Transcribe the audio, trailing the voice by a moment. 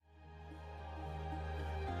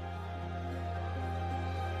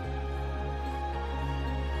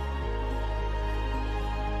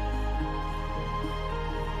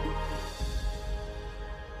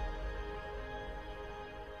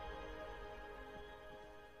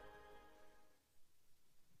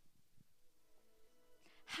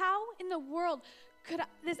the world could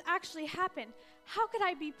this actually happen? How could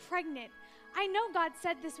I be pregnant? I know God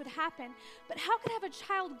said this would happen, but how could I have a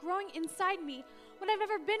child growing inside me when I've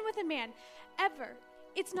never been with a man? Ever.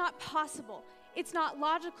 It's not possible. It's not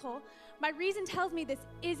logical. My reason tells me this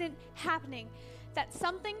isn't happening. That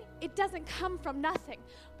something, it doesn't come from nothing.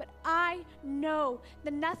 But I know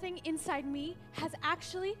the nothing inside me has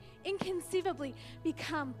actually, inconceivably,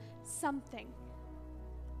 become something.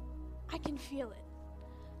 I can feel it.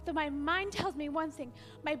 Though my mind tells me one thing,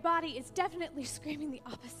 my body is definitely screaming the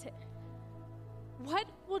opposite. What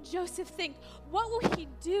will Joseph think? What will he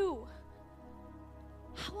do?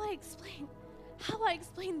 How will I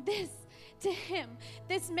explain this to him?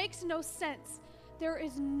 This makes no sense. There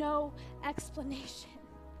is no explanation.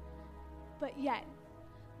 But yet,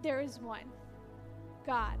 there is one.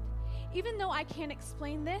 God. Even though I can't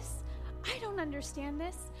explain this, I don't understand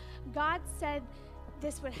this. God said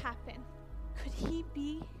this would happen. Could he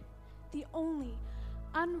be the only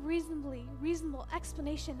reasonable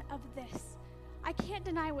explanation of this? I can't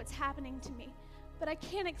deny what's happening to me, but I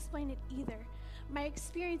can't explain it either. My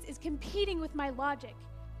experience is competing with my logic,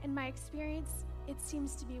 and my experience, it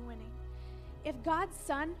seems to be winning. If God's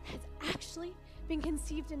Son has actually been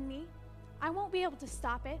conceived in me, I won't be able to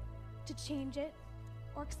stop it, to change it,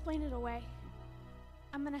 or explain it away.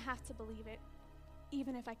 I'm going to have to believe it,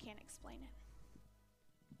 even if I can't explain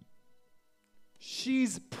it.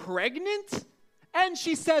 She's pregnant, and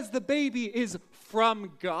she says the baby is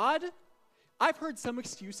from God? I've heard some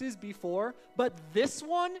excuses before, but this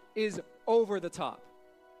one is over the top.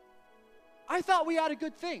 I thought we had a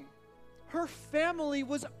good thing. Her family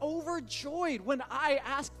was overjoyed when I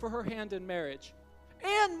asked for her hand in marriage.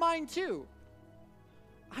 And mine too.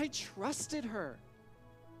 I trusted her.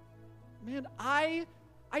 Man, I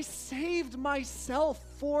saved myself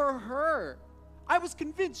for her. I was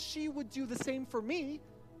convinced she would do the same for me.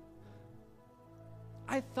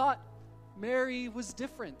 I thought Mary was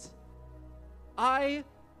different. I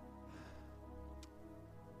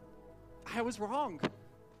was wrong.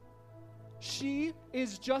 She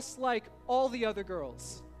is just like all the other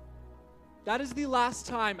girls. That is the last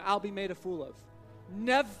time I'll be made a fool of.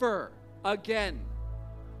 Never again.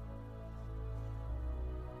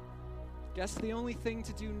 Guess the only thing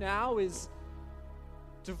to do now is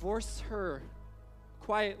divorce her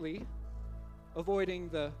quietly, avoiding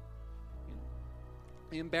the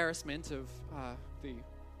embarrassment of the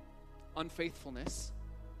unfaithfulness.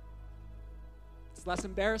 It's less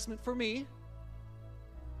embarrassment for me,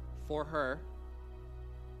 for her,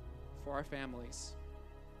 for our families.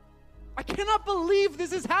 I cannot believe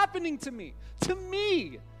this is happening to me. To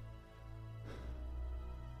me.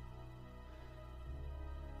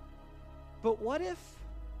 But what if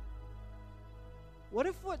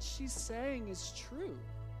what she's saying is true?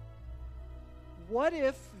 What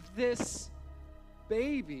if this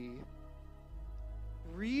baby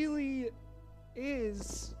really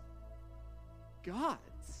is God's?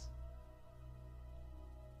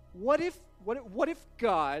 What if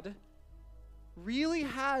God really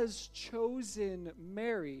has chosen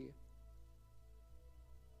Mary,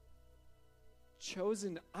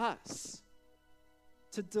 chosen us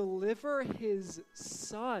to deliver his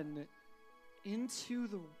son into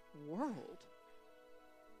the world?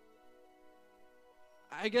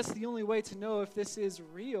 I guess the only way to know if this is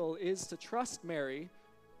real is to trust Mary,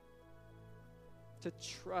 to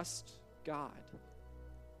trust God.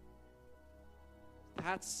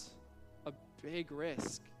 That's a big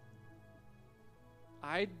risk.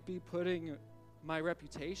 I'd be putting my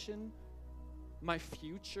reputation, my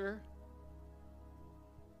future,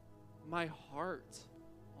 my heart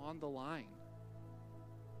on the line.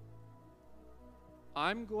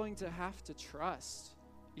 I'm going to have to trust,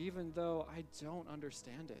 even though I don't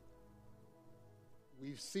understand it.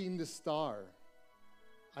 We've seen the star.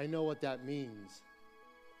 I know what that means.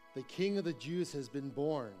 The King of the Jews has been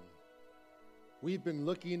born. We've been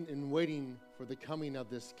looking and waiting for the coming of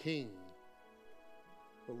this king.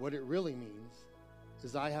 But what it really means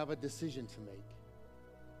is I have a decision to make.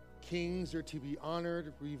 Kings are to be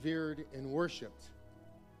honored, revered, and worshiped.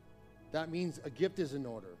 That means a gift is in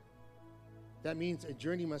order. That means a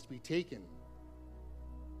journey must be taken.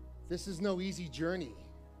 This is no easy journey.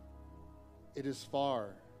 It is far.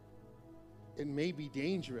 It may be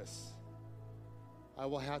dangerous. I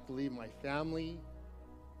will have to leave my family,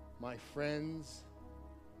 my friends,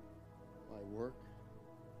 my work.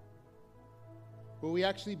 Will we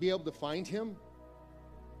actually be able to find him?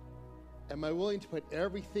 Am I willing to put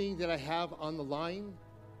everything that I have on the line?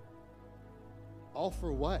 All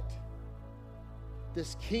for what?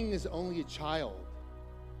 This king is only a child.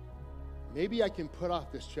 Maybe I can put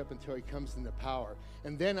off this trip until he comes into power,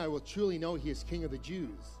 and then I will truly know he is King of the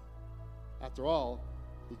Jews. After all,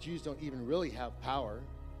 the Jews don't even really have power.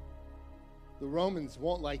 The Romans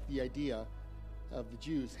won't like the idea of the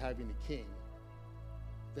Jews having a king.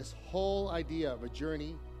 This whole idea of a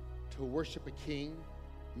journey to worship a king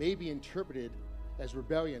may be interpreted as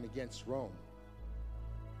rebellion against Rome.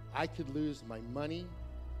 I could lose my money,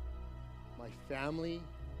 my family,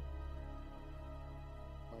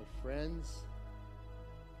 my friends,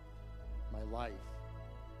 my life.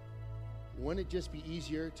 Wouldn't it just be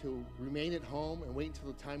easier to remain at home and wait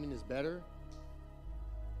until the timing is better?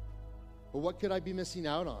 But what could I be missing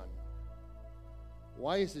out on?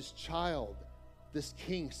 Why is this child, this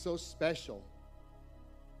king, so special?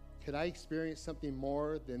 Could I experience something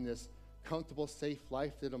more than this comfortable, safe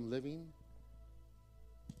life that I'm living?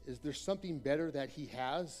 Is there something better that he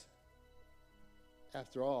has?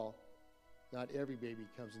 After all, not every baby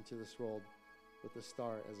comes into this world with a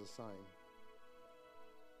star as a sign.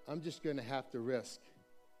 I'm just going to have to risk,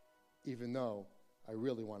 even though I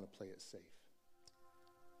really want to play it safe.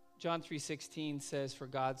 John 3:16 says, "For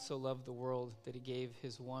God so loved the world that he gave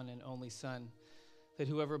his one and only Son, that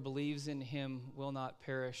whoever believes in him will not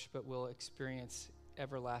perish, but will experience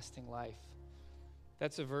everlasting life."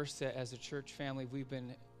 That's a verse that as a church family we've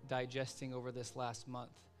been digesting over this last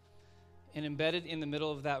month. And embedded in the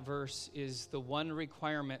middle of that verse is the one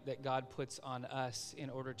requirement that God puts on us in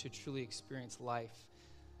order to truly experience life.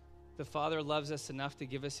 The Father loves us enough to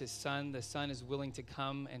give us his Son. The Son is willing to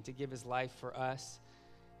come and to give his life for us.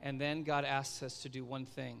 And then God asks us to do one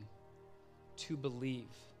thing, to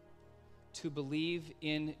believe. To believe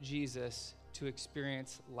in Jesus to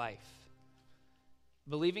experience life.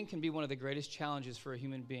 Believing can be one of the greatest challenges for a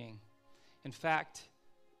human being. In fact,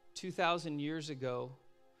 2,000 years ago,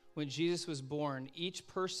 when Jesus was born, each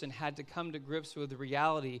person had to come to grips with the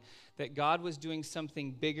reality that God was doing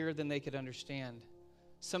something bigger than they could understand,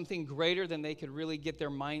 something greater than they could really get their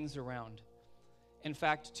minds around. In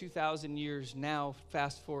fact, 2,000 years now,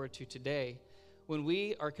 fast forward to today, when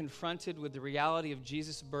we are confronted with the reality of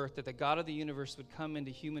Jesus' birth, that the God of the universe would come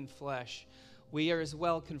into human flesh, we are as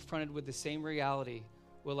well confronted with the same reality.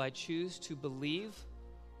 Will I choose to believe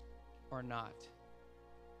or not?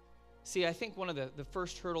 See, I think one of the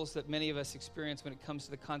first hurdles that many of us experience when it comes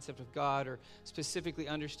to the concept of God, or specifically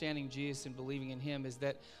understanding Jesus and believing in him, is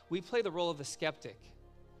that we play the role of the skeptic.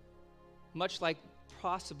 Much like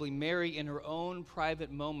possibly Mary in her own private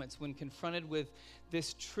moments when confronted with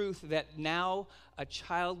this truth that now a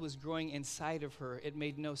child was growing inside of her, it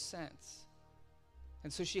made no sense.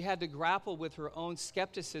 And so she had to grapple with her own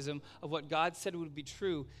skepticism of what God said would be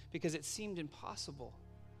true because it seemed impossible.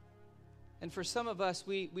 And for some of us,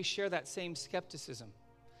 we share that same skepticism.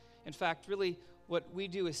 In fact, really, what we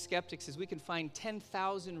do as skeptics is we can find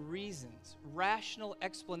 10,000 reasons, rational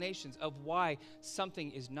explanations of why something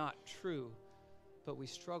is not true. But we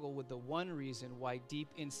struggle with the one reason why deep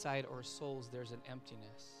inside our souls there's an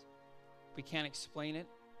emptiness. We can't explain it.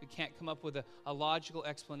 We can't come up with a logical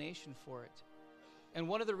explanation for it. And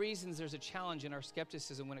one of the reasons there's a challenge in our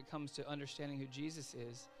skepticism when it comes to understanding who Jesus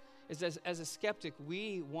is as a skeptic,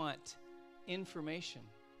 we want information.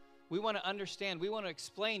 We want to understand. We want to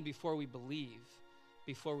explain before we believe,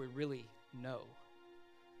 before we really know.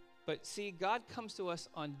 But see, God comes to us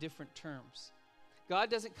on different terms. God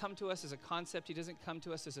doesn't come to us as a concept. He doesn't come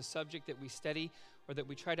to us as a subject that we study or that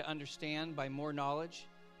we try to understand by more knowledge.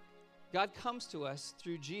 God comes to us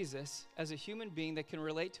through Jesus as a human being that can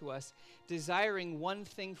relate to us, desiring one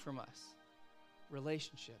thing from us: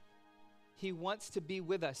 relationship. He wants to be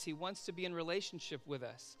with us. He wants to be in relationship with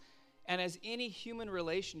us. And as any human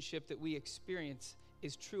relationship that we experience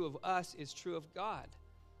is true of us, is true of God.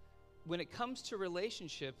 When it comes to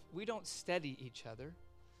relationship, we don't study each other.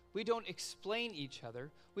 We don't explain each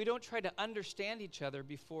other. We don't try to understand each other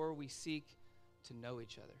before we seek to know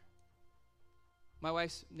each other. My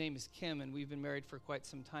wife's name is Kim, and we've been married for quite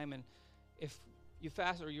some time. And if you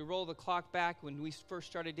fast or you roll the clock back when we first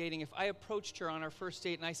started dating, if I approached her on our first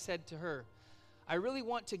date and I said to her, "I really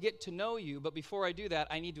want to get to know you, but before I do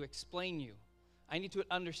that, I need to explain you. I need to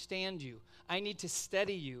understand you. I need to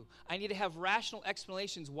study you. I need to have rational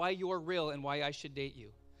explanations why you're real and why I should date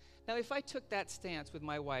you." Now, if I took that stance with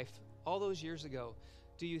my wife all those years ago,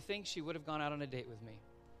 do you think she would have gone out on a date with me?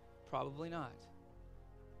 Probably not.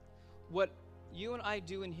 What you and I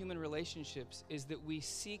do in human relationships is that we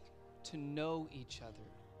seek to know each other.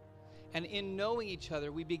 And in knowing each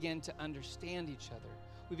other, we begin to understand each other.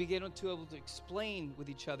 We begin to be able to explain with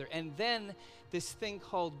each other. And then this thing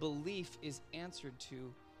called belief is answered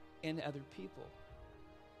to in other people.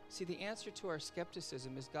 See, the answer to our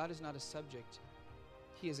skepticism is God is not a subject.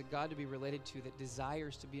 He is a God to be related to that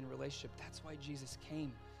desires to be in a relationship. That's why Jesus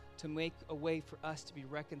came, to make a way for us to be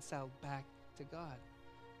reconciled back to God.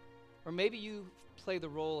 Or maybe you play the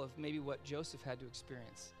role of maybe what Joseph had to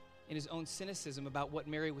experience in his own cynicism about what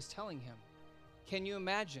Mary was telling him. Can you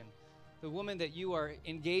imagine the woman that you are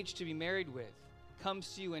engaged to be married with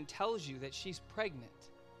comes to you and tells you that she's pregnant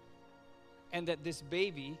and that this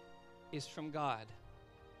baby is from God?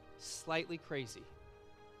 Slightly crazy.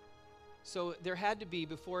 So there had to be,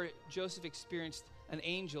 before Joseph experienced an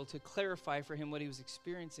angel to clarify for him what he was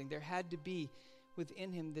experiencing, there had to be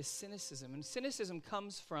within him this cynicism. And cynicism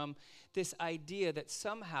comes from this idea that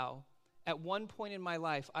somehow, at one point in my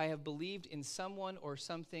life, I have believed in someone or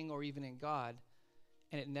something or even in God,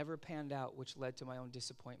 and it never panned out, which led to my own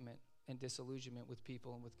disappointment and disillusionment with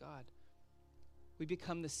people and with God. We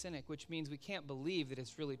become the cynic, which means we can't believe that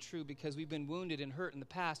it's really true because we've been wounded and hurt in the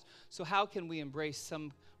past. So how can we embrace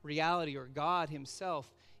some reality or God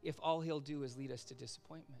himself if all he'll do is lead us to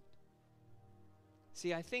disappointment?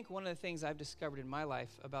 See, I think one of the things I've discovered in my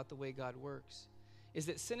life about the way God works is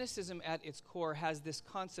that cynicism at its core has this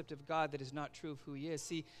concept of God that is not true of who he is.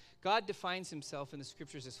 See, God defines himself in the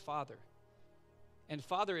scriptures as Father. And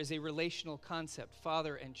Father is a relational concept,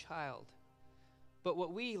 father and child. But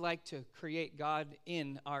what we like to create God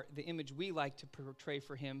in, the image we like to portray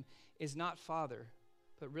for him, is not Father,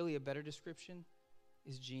 but really a better description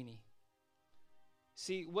is genie.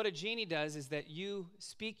 See, what a genie does is that you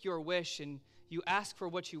speak your wish and you ask for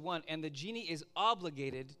what you want, and the genie is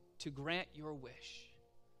obligated to grant your wish.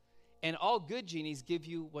 And all good genies give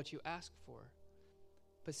you what you ask for.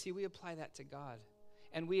 But see, we apply that to God.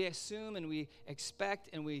 And we assume and we expect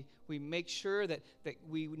and we make sure that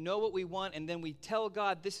we know what we want, and then we tell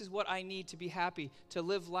God, this is what I need to be happy, to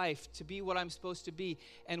live life, to be what I'm supposed to be.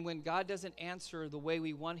 And when God doesn't answer the way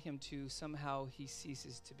we want him to, somehow he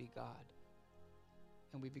ceases to be God.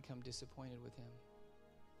 And we become disappointed with him.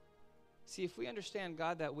 See, if we understand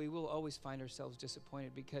God that way, we'll always find ourselves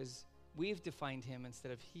disappointed because we've defined him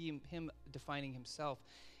instead of him defining himself.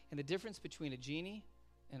 And the difference between a genie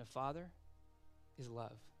and a father is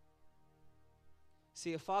love.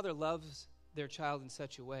 See, a father loves their child in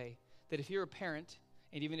such a way that if you're a parent,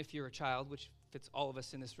 and even if you're a child, which fits all of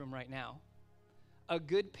us in this room right now, a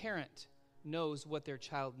good parent knows what their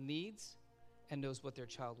child needs and knows what their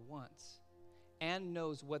child wants and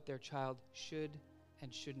knows what their child should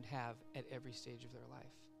and shouldn't have at every stage of their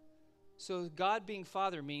life. So God being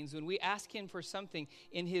Father means when we ask him for something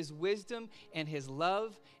in his wisdom and his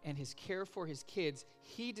love and his care for his kids,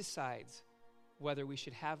 he decides whether we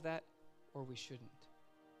should have that or we shouldn't.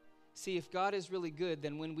 See, if God is really good,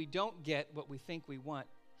 then when we don't get what we think we want,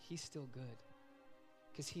 he's still good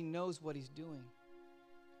because he knows what he's doing.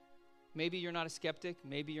 Maybe you're not a skeptic.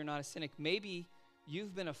 Maybe you're not a cynic. Maybe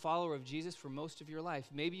you've been a follower of Jesus for most of your life.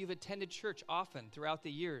 Maybe you've attended church often throughout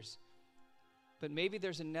the years. But maybe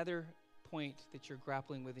there's another point that you're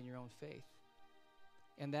grappling with in your own faith,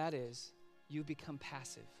 and that is you become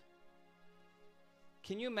passive.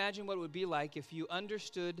 Can you imagine what it would be like if you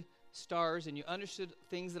understood stars and you understood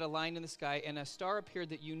things that aligned in the sky, and a star appeared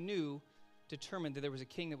that you knew determined that there was a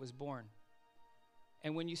king that was born?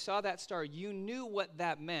 And when you saw that star, you knew what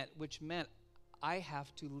that meant, which meant I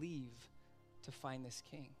have to leave to find this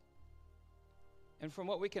king. And from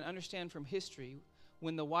what we can understand from history,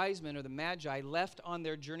 when the wise men or the magi left on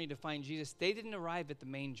their journey to find Jesus, they didn't arrive at the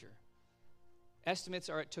manger. Estimates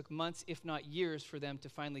are it took months, if not years, for them to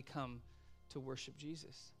finally come to worship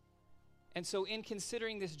Jesus. And so in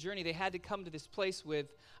considering this journey, they had to come to this place with,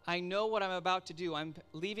 I know what I'm about to do. I'm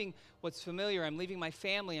leaving what's familiar. I'm leaving my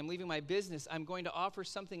family. I'm leaving my business. I'm going to offer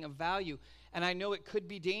something of value. And I know it could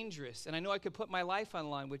be dangerous. And I know I could put my life on the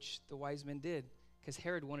line, which the wise men did, because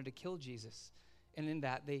Herod wanted to kill Jesus. And in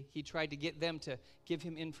that, he tried to get them to give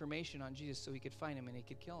him information on Jesus so he could find him and he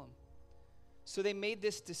could kill him. So they made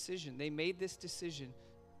this decision. They made this decision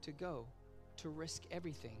to go, to risk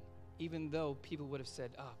everything, even though people would have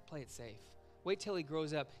said, play it safe. Wait till he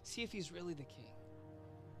grows up. See if he's really the king.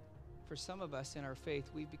 For some of us in our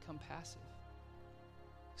faith, we've become passive.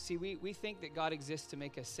 See, we think that God exists to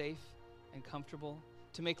make us safe and comfortable,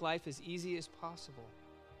 to make life as easy as possible.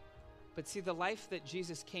 But see, the life that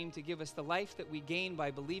Jesus came to give us, the life that we gain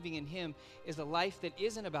by believing in him, is a life that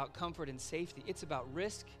isn't about comfort and safety. It's about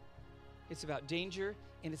risk, it's about danger,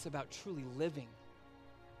 and it's about truly living.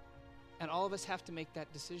 And all of us have to make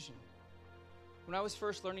that decision. When I was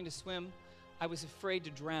first learning to swim, I was afraid to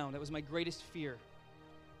drown. That was my greatest fear.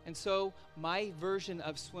 And so my version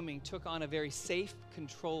of swimming took on a very safe,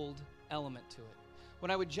 controlled element to it. When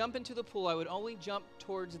I would jump into the pool, I would only jump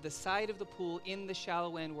towards the side of the pool in the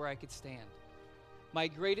shallow end where I could stand. My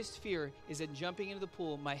greatest fear is that jumping into the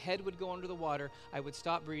pool, my head would go under the water, I would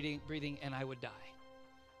stop breathing, and I would die.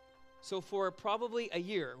 So for probably a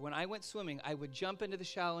year, when I went swimming, I would jump into the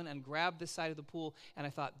shallow end and grab the side of the pool, and I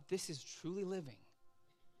thought, this is truly living.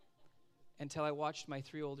 Until I watched my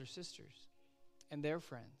 3 older sisters and their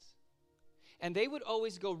friends. And they would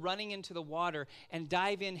always go running into the water and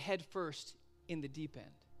dive in head first in the deep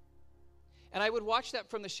end. And I would watch that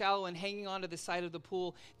from the shallow end, hanging onto the side of the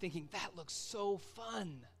pool, thinking, that looks so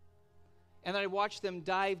fun. And then I'd watch them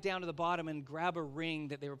dive down to the bottom and grab a ring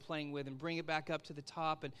that they were playing with and bring it back up to the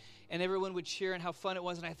top. And everyone would cheer and how fun it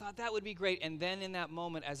was. And I thought that would be great. And then in that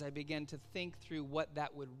moment, as I began to think through what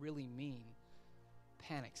that would really mean,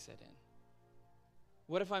 panic set in.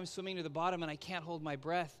 What if I'm swimming to the bottom and I can't hold my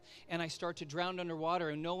breath and I start to drown underwater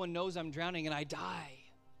and no one knows I'm drowning and I die?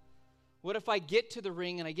 What if I get to the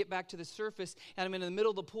ring and I get back to the surface and I'm in the middle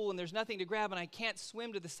of the pool and there's nothing to grab and I can't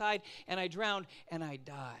swim to the side and I drown and I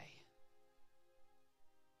die?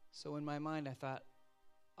 So in my mind, I thought,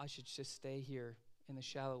 I should just stay here in the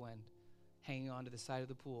shallow end, hanging onto the side of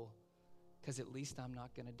the pool, because at least I'm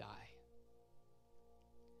not going to die.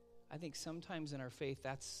 I think sometimes in our faith,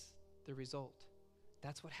 that's the result.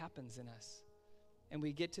 That's what happens in us. And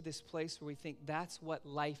we get to this place where we think that's what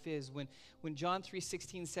life is. When John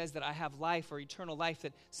 3:16 says that I have life or eternal life,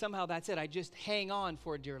 that somehow that's it. I just hang on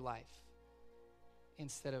for a dear life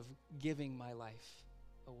instead of giving my life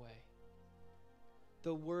away.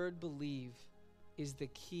 The word believe is the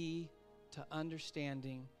key to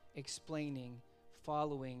understanding, explaining,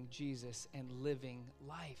 following Jesus, and living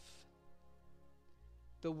life.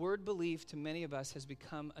 The word believe to many of us has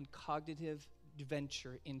become a cognitive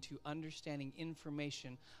venture into understanding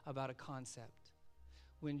information about a concept.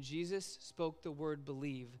 When Jesus spoke the word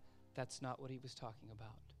believe, that's not what he was talking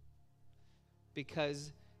about.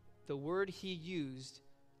 Because the word he used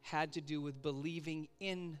had to do with believing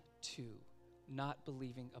into, not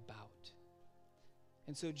believing about.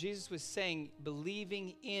 And so Jesus was saying,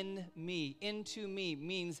 believing in me, into me,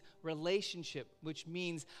 means relationship, which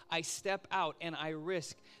means I step out and I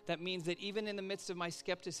risk. That means that even in the midst of my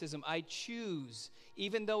skepticism, I choose,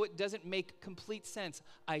 even though it doesn't make complete sense,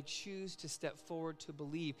 I choose to step forward to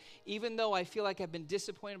believe. Even though I feel like I've been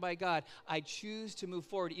disappointed by God, I choose to move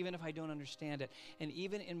forward, even if I don't understand it. And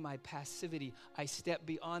even in my passivity, I step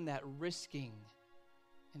beyond that, risking.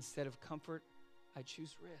 Instead of comfort, I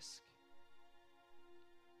choose risk.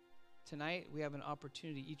 Tonight, we have an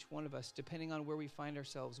opportunity, each one of us, depending on where we find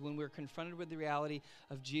ourselves, when we're confronted with the reality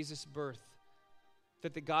of Jesus' birth,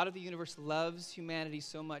 that the God of the universe loves humanity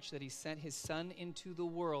so much that he sent his son into the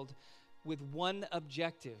world with one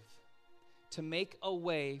objective, to make a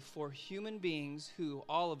way for human beings who,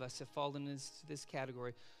 all of us have fallen into this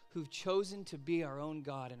category, who've chosen to be our own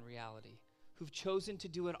God in reality, who've chosen to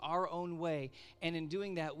do it our own way, and in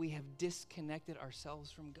doing that, we have disconnected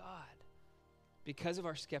ourselves from God. Because of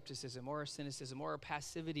our skepticism or our cynicism or our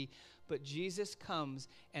passivity. But Jesus comes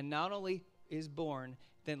and not only is born,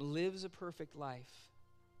 then lives a perfect life,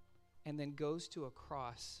 and then goes to a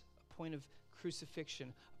cross, a point of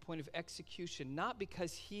crucifixion, a point of execution, not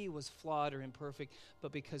because he was flawed or imperfect,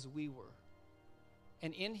 but because we were.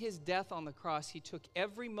 And in his death on the cross, he took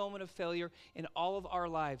every moment of failure in all of our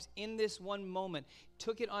lives. In this one moment,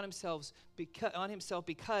 took it on himself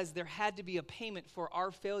because there had to be a payment for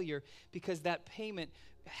our failure, because that payment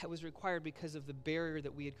was required because of the barrier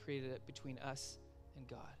that we had created between us and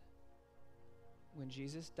God. When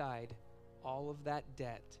Jesus died, all of that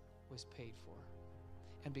debt was paid for.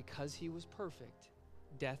 And because he was perfect,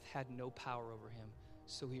 death had no power over him,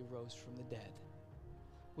 so he rose from the dead.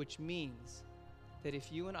 Which means that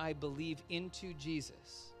if you and I believe into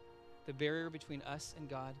Jesus, the barrier between us and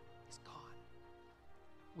God is gone.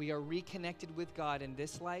 We are reconnected with God in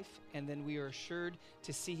this life, and then we are assured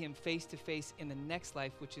to see him face to face in the next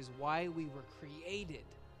life, which is why we were created.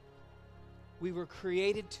 We were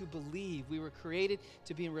created to believe. We were created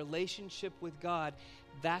to be in relationship with God.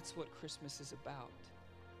 That's what Christmas is about.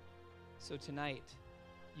 So tonight,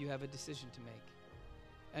 you have a decision to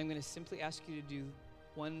make. I'm going to simply ask you to do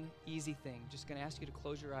one easy thing. Just going to ask you to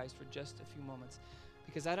close your eyes for just a few moments,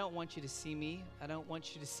 because I don't want you to see me. I don't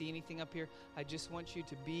want you to see anything up here. I just want you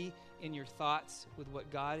to be in your thoughts with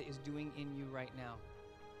what God is doing in you right now.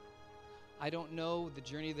 I don't know the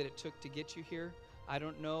journey that it took to get you here. I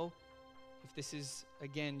don't know if this is,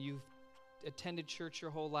 again, you've attended church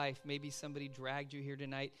your whole life. Maybe somebody dragged you here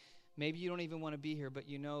tonight. Maybe you don't even want to be here, but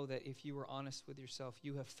you know that if you were honest with yourself,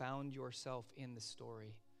 you have found yourself in the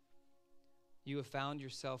story. You have found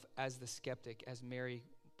yourself as the skeptic, as Mary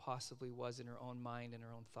possibly was in her own mind and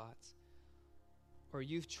her own thoughts. Or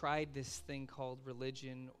you've tried this thing called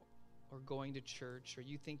religion or going to church, or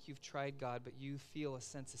you think you've tried God, but you feel a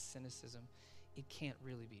sense of cynicism, it can't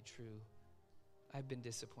really be true. I've been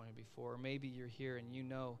disappointed before. Or maybe you're here and you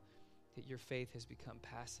know that your faith has become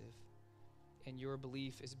passive, and your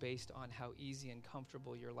belief is based on how easy and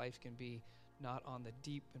comfortable your life can be, not on the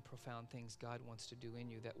deep and profound things God wants to do in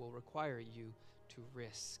you that will require you to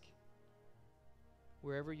risk.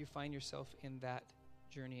 Wherever you find yourself in that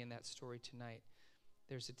journey, in that story tonight,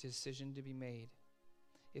 there's a decision to be made.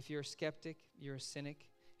 If you're a skeptic, you're a cynic,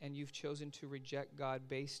 and you've chosen to reject God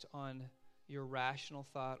based on your rational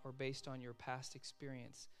thought or based on your past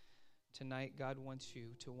experience, tonight God wants you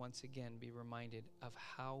to once again be reminded of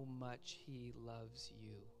how much he loves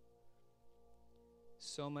you.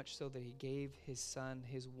 So much so that he gave his son,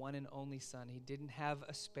 his one and only son. He didn't have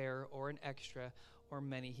a spare or an extra or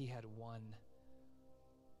many. He had one.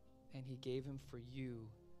 And he gave him for you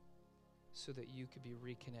so that you could be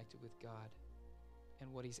reconnected with God.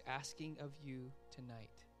 And what he's asking of you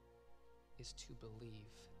tonight is to believe.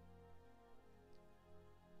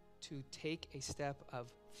 To take a step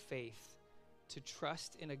of faith, to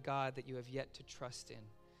trust in a God that you have yet to trust in,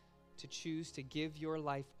 to choose to give your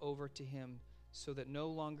life over to him so that no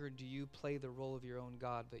longer do you play the role of your own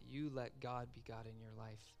God, but you let God be God in your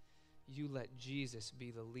life. You let Jesus be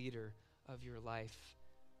the leader of your life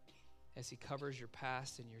as he covers your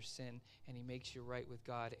past and your sin, and he makes you right with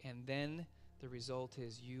God. And then the result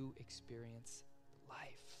is you experience life.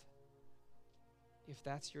 If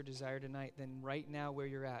that's your desire tonight, then right now where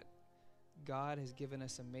you're at, God has given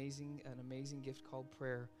us an amazing gift called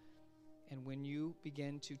prayer. And when you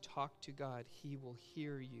begin to talk to God, he will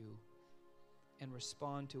hear you and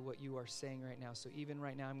respond to what you are saying right now. So even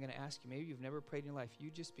right now, I'm going to ask you, maybe you've never prayed in your life. You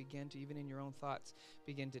just begin to, even in your own thoughts,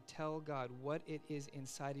 begin to tell God what it is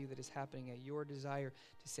inside of you that is happening, at your desire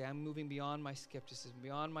to say, I'm moving beyond my skepticism,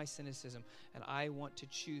 beyond my cynicism, and I want to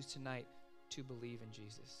choose tonight to believe in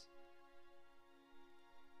Jesus.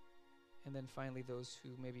 And then finally, those who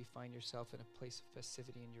maybe find yourself in a place of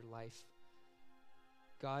passivity in your life,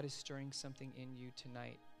 God is stirring something in you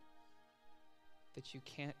tonight that you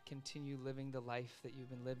can't continue living the life that you've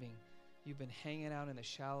been living. You've been hanging out in the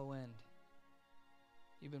shallow end.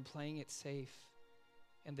 You've been playing it safe.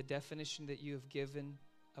 And the definition that you have given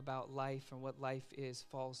about life and what life is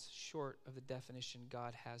falls short of the definition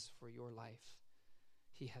God has for your life.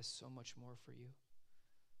 He has so much more for you.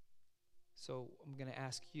 So I'm going to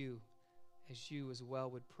ask you, as you as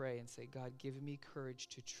well would pray and say, God, give me courage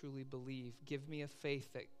to truly believe. Give me a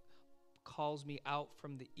faith that calls me out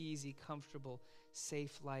from the easy, comfortable,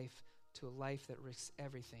 safe life to a life that risks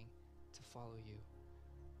everything to follow you.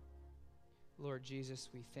 Lord Jesus,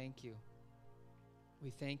 we thank you. We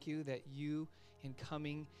thank you that you, in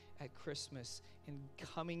coming at Christmas, in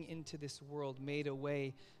coming into this world, made a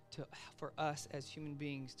way for us as human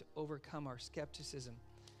beings to overcome our skepticism,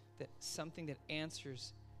 that something that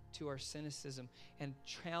answers to our cynicism and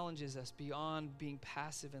challenges us beyond being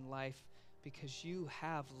passive in life, because you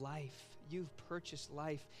have life. You've purchased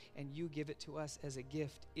life, and you give it to us as a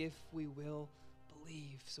gift if we will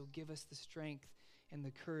believe. So give us the strength and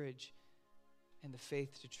the courage and the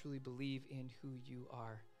faith to truly believe in who you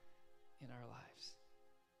are in our lives.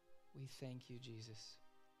 We thank you, Jesus.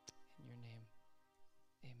 In your name,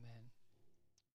 amen.